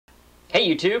Hey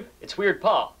YouTube, it's Weird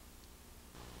Paul.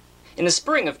 In the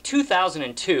spring of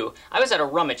 2002, I was at a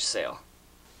rummage sale.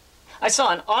 I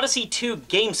saw an Odyssey 2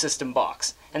 game system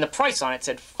box, and the price on it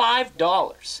said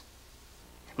 $5.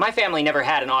 My family never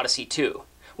had an Odyssey 2.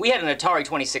 We had an Atari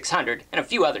 2600 and a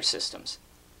few other systems.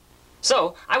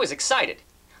 So, I was excited.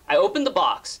 I opened the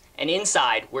box, and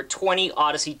inside were 20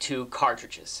 Odyssey 2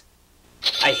 cartridges.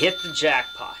 I hit the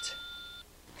jackpot.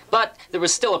 But there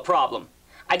was still a problem.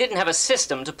 I didn't have a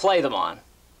system to play them on.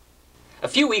 A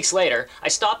few weeks later, I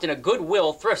stopped in a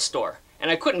Goodwill thrift store, and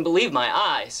I couldn't believe my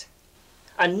eyes.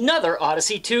 Another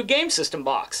Odyssey 2 game system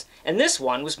box, and this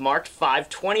one was marked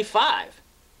 $5.25.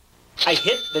 I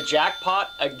hit the jackpot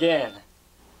again.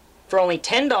 For only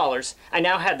 $10, I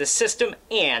now had the system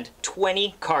and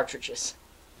 20 cartridges.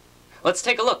 Let's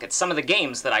take a look at some of the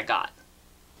games that I got.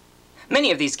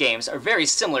 Many of these games are very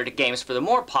similar to games for the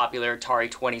more popular Atari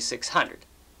 2600.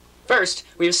 First,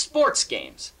 we have sports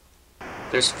games.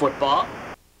 There's football,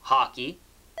 hockey,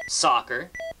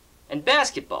 soccer, and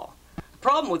basketball. The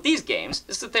problem with these games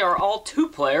is that they are all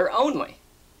two-player only.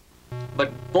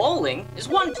 But bowling is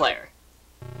one player.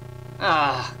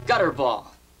 Gutter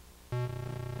ball.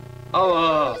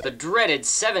 Oh, the dreaded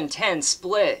 7-10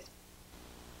 split.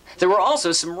 There were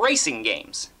also some racing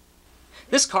games.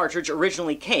 This cartridge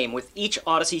originally came with each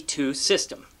Odyssey 2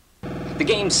 system. The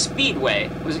game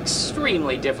Speedway was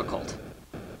extremely difficult.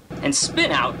 And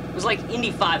Spin Out was like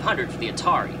Indy 500 for the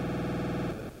Atari.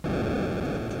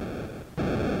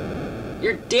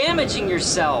 You're damaging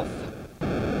yourself!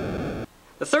 The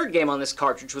third game on this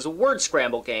cartridge was a word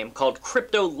scramble game called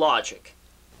Crypto Logic.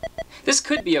 This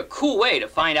could be a cool way to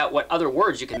find out what other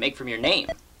words you can make from your name.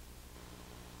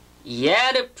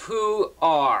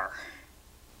 Yadapoo-R.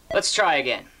 Let's try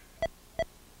again.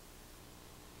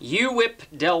 U-Whip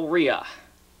Del Ria.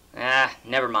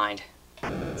 Never mind.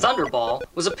 Thunderball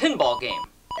was a pinball game.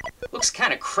 Looks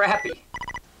kinda crappy.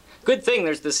 Good thing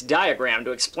there's this diagram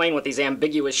to explain what these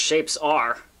ambiguous shapes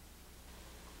are.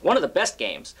 One of the best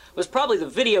games was probably the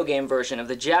video game version of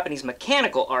the Japanese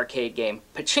mechanical arcade game,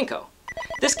 Pachinko.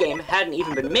 This game hadn't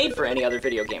even been made for any other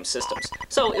video game systems,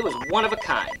 so it was one of a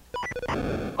kind.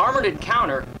 Armored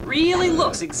Encounter really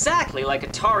looks exactly like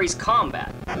Atari's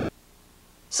Combat.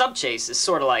 Subchase is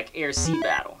sorta like Air-Sea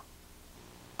Battle.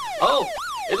 Oh,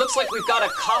 it looks like we've got a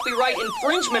copyright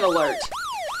infringement alert!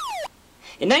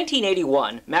 In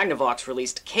 1981, Magnavox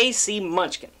released KC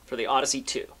Munchkin for the Odyssey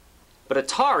 2. But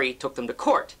Atari took them to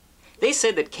court. They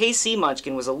said that KC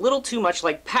Munchkin was a little too much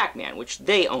like Pac-Man, which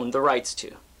they owned the rights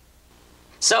to.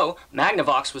 So,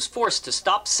 Magnavox was forced to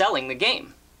stop selling the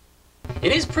game.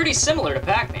 It is pretty similar to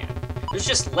Pac-Man. There's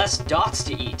just less dots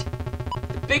to eat.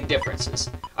 The big differences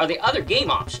are the other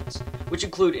game options, which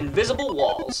include invisible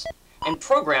walls and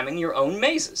programming your own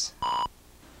mazes.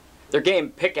 Their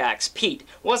game Pickaxe Pete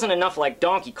wasn't enough like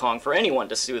Donkey Kong for anyone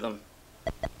to sue them.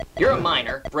 You're a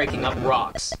miner breaking up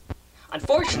rocks.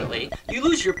 Unfortunately, you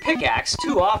lose your pickaxe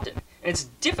too often, and it's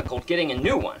difficult getting a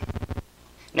new one.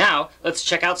 Now, let's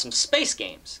check out some space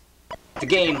games. The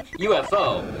game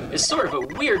UFO is sort of a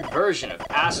weird version of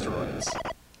Asteroids.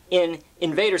 In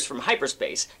Invaders from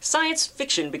Hyperspace, science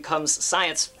fiction becomes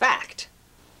science fact.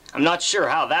 I'm not sure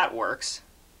how that works.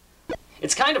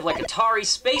 It's kind of like Atari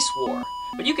Space War,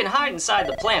 but you can hide inside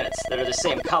the planets that are the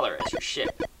same color as your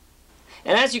ship.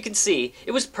 And as you can see,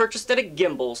 it was purchased at a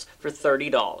Gimbals for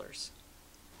 $30.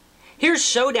 Here's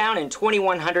Showdown in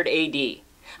 2100 AD.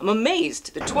 I'm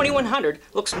amazed that 2100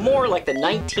 looks more like the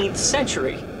 19th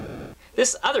century.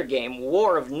 This other game,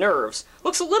 War of Nerves,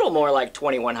 looks a little more like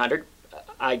 2100,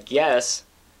 I guess.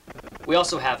 We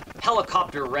also have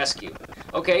Helicopter Rescue.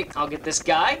 Okay, I'll get this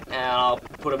guy, and I'll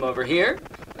put him over here.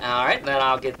 Alright, then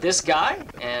I'll get this guy,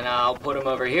 and I'll put him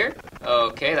over here.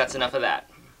 Okay, that's enough of that.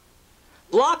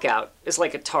 Blockout is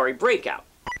like Atari Breakout,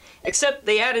 except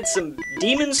they added some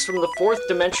demons from the fourth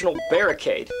dimensional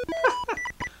barricade.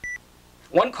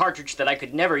 One cartridge that I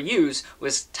could never use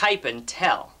was Type and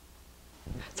Tell.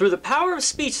 Through the power of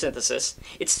speech synthesis,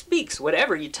 it speaks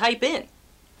whatever you type in.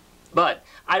 But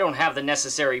I don't have the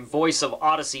necessary Voice of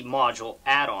Odyssey module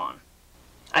add-on.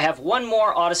 I have one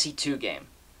more Odyssey 2 game,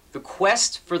 The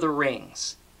Quest for the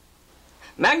Rings.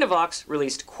 Magnavox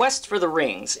released Quest for the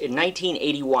Rings in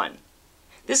 1981.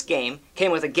 This game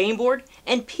came with a game board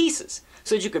and pieces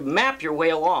so that you could map your way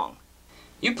along.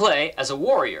 You play as a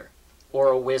warrior, or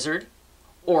a wizard,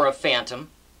 or a phantom,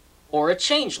 or a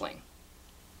changeling.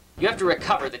 You have to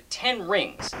recover the 10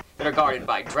 rings that are guarded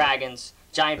by dragons,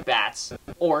 giant bats,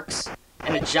 orcs,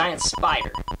 and a giant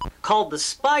spider, called the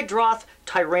Spydroth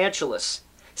Tyrantulas,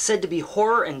 said to be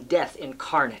horror and death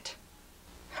incarnate.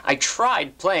 I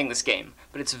tried playing this game,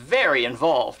 but it's very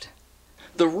involved.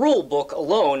 The rule book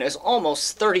alone is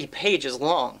almost 30 pages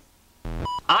long.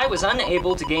 I was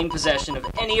unable to gain possession of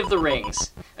any of the rings.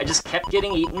 I just kept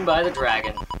getting eaten by the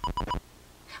dragon.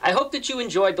 I hope that you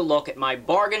enjoyed the look at my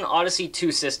bargain Odyssey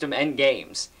 2 system and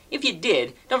games. If you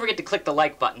did, don't forget to click the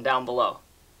like button down below.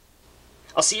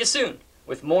 I'll see you soon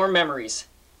with more memories.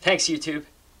 Thanks, YouTube.